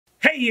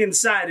Hey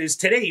Insiders,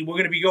 today we're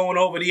going to be going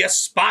over the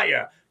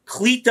Aspire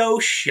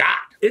Cleito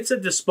Shot. It's a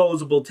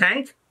disposable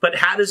tank, but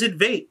how does it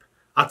vape?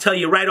 I'll tell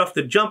you right off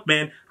the jump,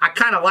 man, I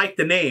kind of like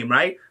the name,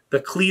 right? The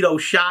Cleito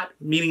Shot,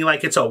 meaning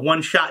like it's a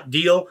one-shot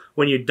deal.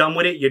 When you're done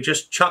with it, you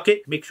just chuck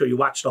it. Make sure you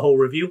watch the whole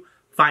review.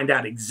 Find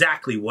out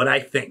exactly what I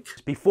think.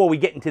 Before we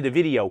get into the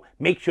video,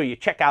 make sure you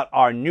check out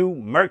our new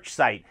merch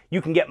site.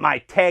 You can get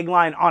my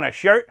tagline on a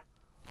shirt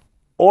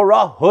or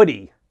a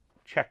hoodie.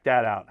 Check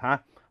that out, huh?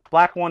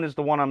 Black one is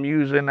the one I'm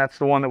using. That's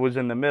the one that was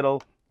in the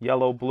middle.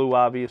 Yellow, blue,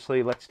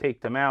 obviously. Let's take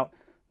them out.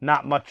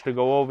 Not much to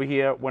go over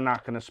here. We're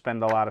not going to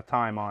spend a lot of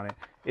time on it.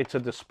 It's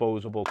a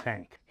disposable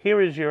tank. Here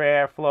is your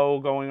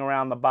airflow going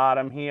around the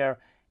bottom here.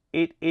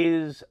 It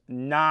is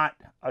not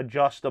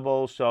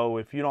adjustable, so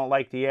if you don't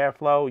like the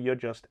airflow, you're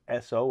just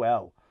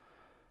SOL.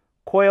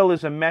 Coil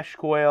is a mesh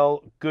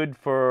coil, good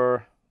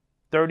for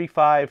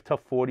 35 to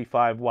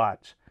 45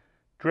 watts.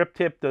 Drip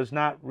tip does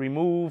not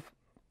remove.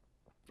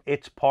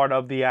 It's part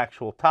of the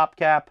actual top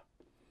cap.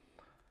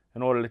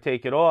 In order to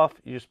take it off,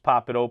 you just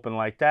pop it open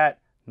like that.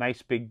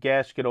 Nice big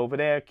gasket over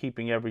there,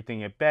 keeping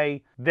everything at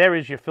bay. There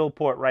is your fill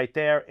port right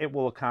there. It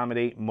will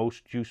accommodate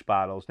most juice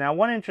bottles. Now,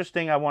 one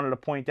interesting I wanted to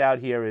point out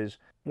here is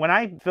when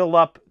I fill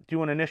up,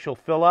 do an initial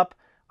fill up,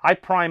 I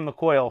prime the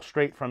coil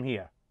straight from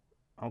here.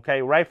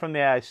 Okay, right from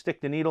there, I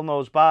stick the needle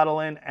nose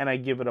bottle in and I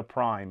give it a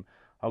prime.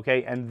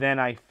 Okay, and then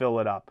I fill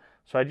it up.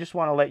 So I just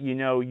want to let you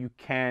know you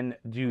can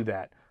do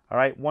that. All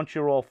right, once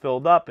you're all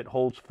filled up, it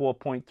holds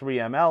 4.3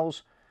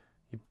 mLs.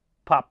 You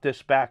pop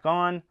this back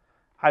on.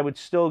 I would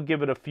still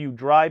give it a few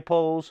dry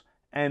pulls,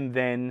 and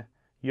then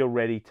you're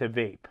ready to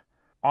vape.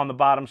 On the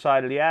bottom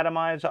side of the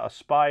atomizer,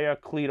 Aspire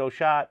Cleito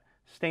Shot,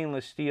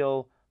 stainless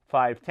steel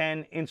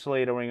 510,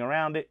 insulator ring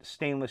around it,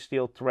 stainless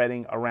steel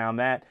threading around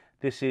that.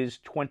 This is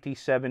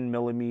 27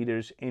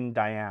 millimeters in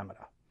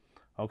diameter.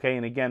 Okay,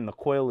 and again, the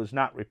coil is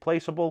not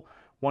replaceable.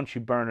 Once you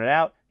burn it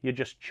out, you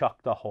just chuck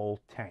the whole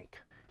tank.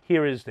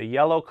 Here is the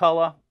yellow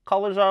color.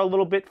 Colors are a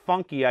little bit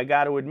funky, I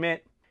got to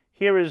admit.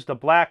 Here is the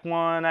black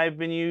one I've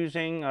been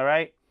using, all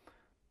right?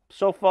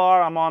 So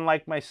far, I'm on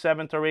like my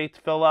 7th or 8th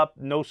fill up.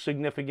 No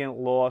significant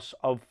loss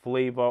of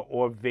flavor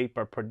or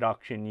vapor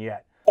production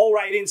yet. All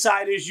right,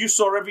 Insiders, you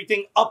saw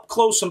everything up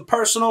close and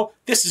personal.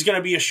 This is going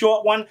to be a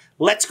short one.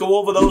 Let's go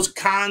over those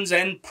cons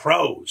and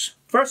pros.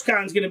 First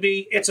con is going to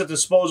be it's a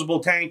disposable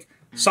tank.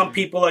 Some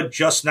people are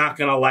just not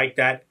going to like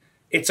that.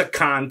 It's a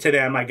con to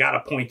them. I got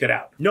to point it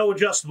out. No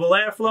adjustable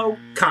airflow,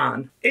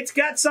 con. It's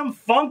got some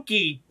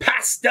funky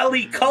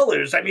pastel-y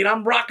colors. I mean,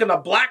 I'm rocking the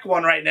black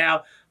one right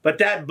now, but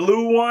that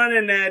blue one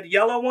and that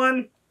yellow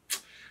one,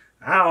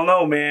 I don't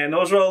know, man.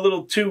 Those are a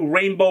little too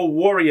Rainbow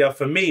Warrior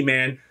for me,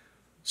 man.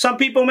 Some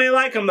people may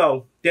like them,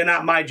 though. They're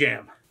not my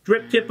jam.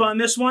 Drip tip on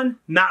this one,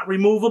 not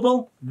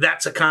removable.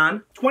 That's a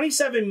con.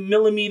 27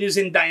 millimeters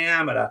in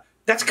diameter.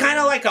 That's kind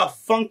of like a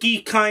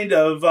funky kind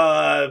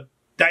of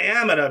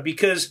diameter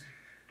because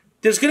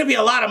there's going to be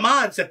a lot of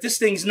mods that this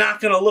thing's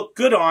not going to look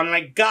good on, and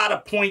I got to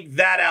point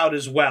that out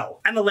as well.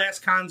 And the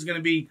last con is going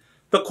to be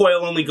the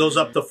coil only goes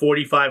up to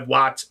 45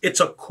 watts. It's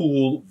a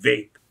cool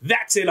vape.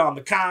 That's it on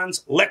the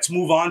cons. Let's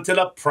move on to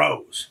the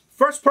pros.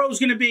 First pro is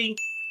going to be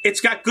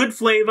it's got good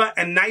flavor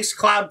and nice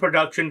cloud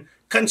production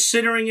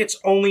considering it's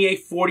only a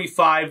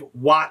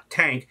 45-watt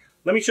tank.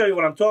 Let me show you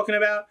what I'm talking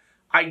about.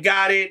 I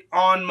got it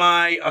on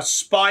my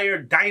Aspire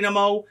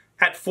Dynamo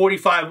at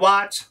 45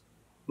 watts.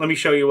 Let me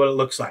show you what it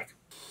looks like.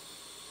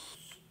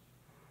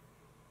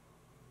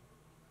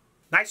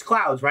 Nice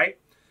clouds, right?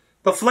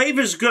 The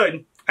flavor's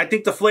good. I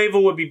think the flavor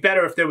would be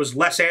better if there was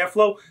less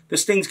airflow.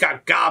 This thing's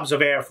got gobs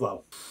of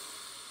airflow.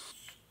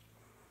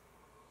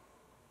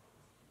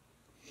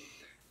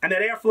 And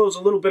that airflow is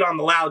a little bit on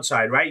the loud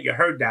side, right? You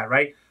heard that,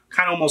 right?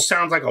 Kind of almost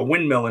sounds like a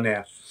windmill in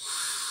there.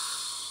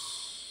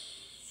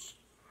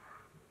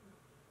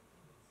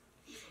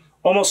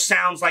 Almost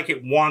sounds like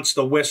it wants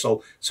to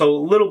whistle. So a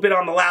little bit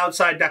on the loud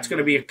side, that's going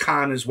to be a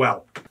con as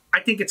well. I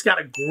think it's got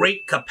a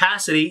great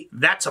capacity.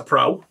 That's a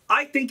pro.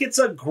 I think it's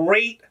a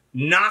great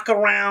knock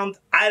around,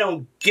 I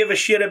don't give a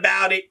shit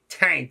about it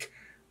tank.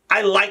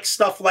 I like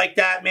stuff like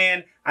that,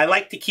 man. I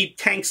like to keep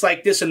tanks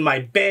like this in my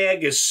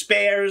bag as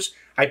spares.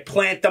 I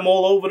plant them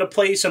all over the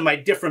place in my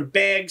different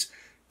bags.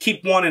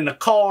 Keep one in the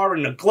car,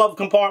 in the glove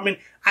compartment.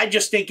 I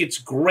just think it's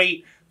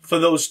great for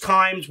those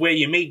times where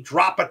you may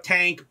drop a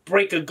tank,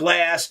 break a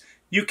glass.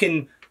 You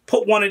can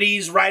put one of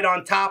these right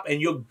on top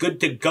and you're good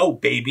to go,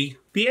 baby.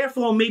 The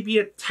airflow may be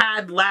a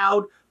tad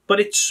loud, but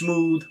it's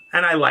smooth,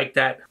 and I like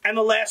that. And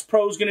the last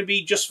pro is going to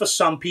be, just for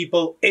some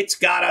people, it's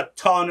got a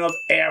ton of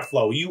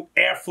airflow. You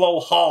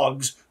airflow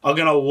hogs are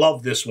going to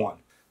love this one.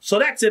 So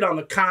that's it on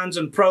the cons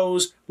and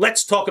pros.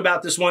 Let's talk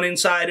about this one,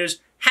 Insiders.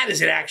 How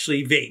does it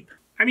actually vape?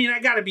 I mean, I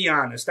got to be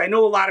honest. I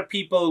know a lot of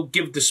people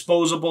give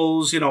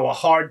disposables, you know, a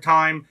hard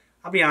time.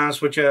 I'll be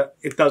honest with you,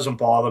 it doesn't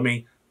bother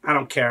me. I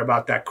don't care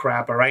about that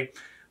crap, all right?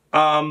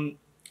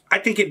 I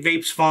think it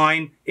vapes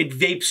fine. It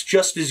vapes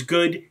just as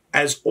good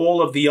as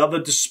all of the other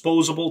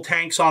disposable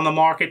tanks on the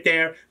market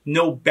there.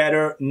 No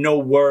better, no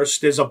worse.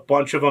 There's a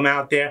bunch of them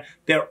out there.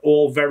 They're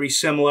all very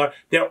similar.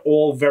 They're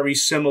all very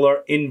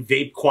similar in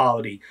vape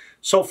quality.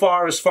 So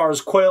far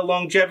as coil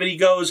longevity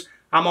goes,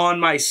 I'm on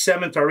my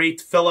 7th or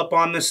 8th fill-up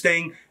on this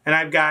thing, and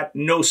I've got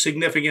no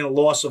significant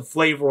loss of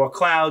flavor or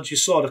clouds. You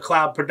saw the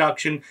cloud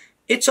production.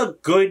 It's a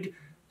good,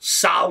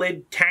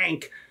 solid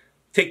tank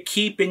to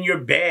keep in your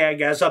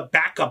bag as a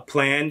backup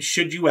plan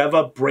should you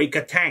ever break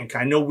a tank.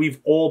 I know we've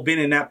all been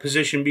in that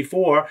position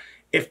before.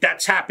 If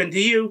that's happened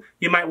to you,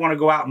 you might want to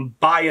go out and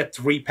buy a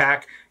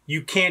 3-pack.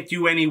 You can't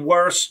do any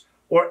worse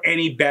or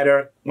any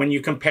better when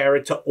you compare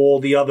it to all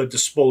the other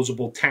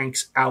disposable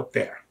tanks out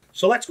there.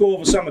 So let's go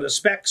over some of the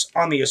specs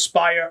on the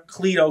Aspire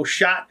Cleito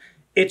Shot.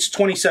 It's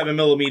 27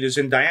 millimeters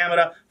in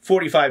diameter,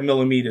 45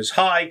 millimeters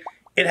high.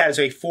 It has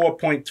a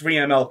 4.3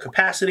 ml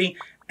capacity,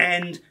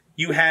 and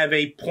you have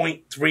a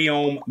 0.3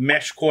 ohm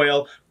mesh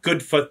coil,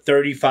 good for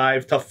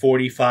 35 to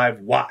 45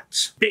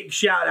 watts. Big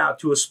shout out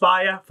to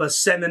Aspire for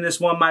sending this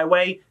one my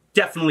way.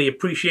 Definitely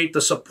appreciate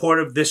the support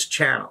of this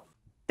channel.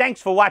 Thanks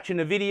for watching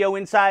the video,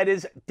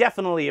 Insiders.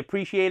 Definitely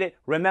appreciate it.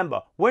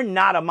 Remember, we're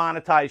not a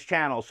monetized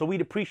channel, so we'd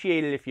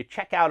appreciate it if you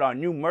check out our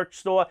new merch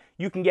store.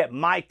 You can get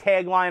my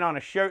tagline on a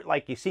shirt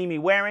like you see me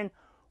wearing,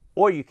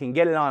 or you can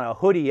get it on a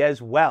hoodie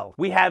as well.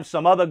 We have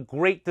some other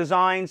great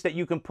designs that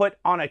you can put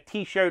on a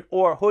t-shirt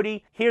or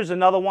hoodie. Here's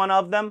another one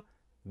of them,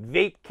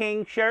 Vape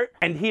King shirt.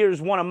 And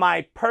here's one of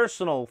my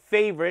personal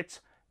favorites,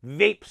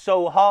 Vape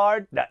So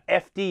Hard, the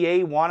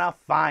FDA Wanna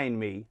Find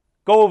Me.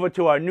 Go over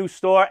to our new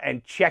store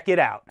and check it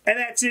out. And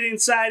that's it,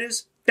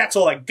 Insiders. That's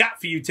all I got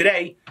for you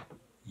today.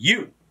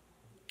 You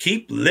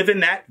keep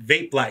living that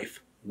vape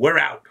life. We're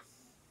out.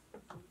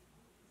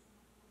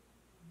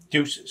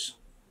 Deuces.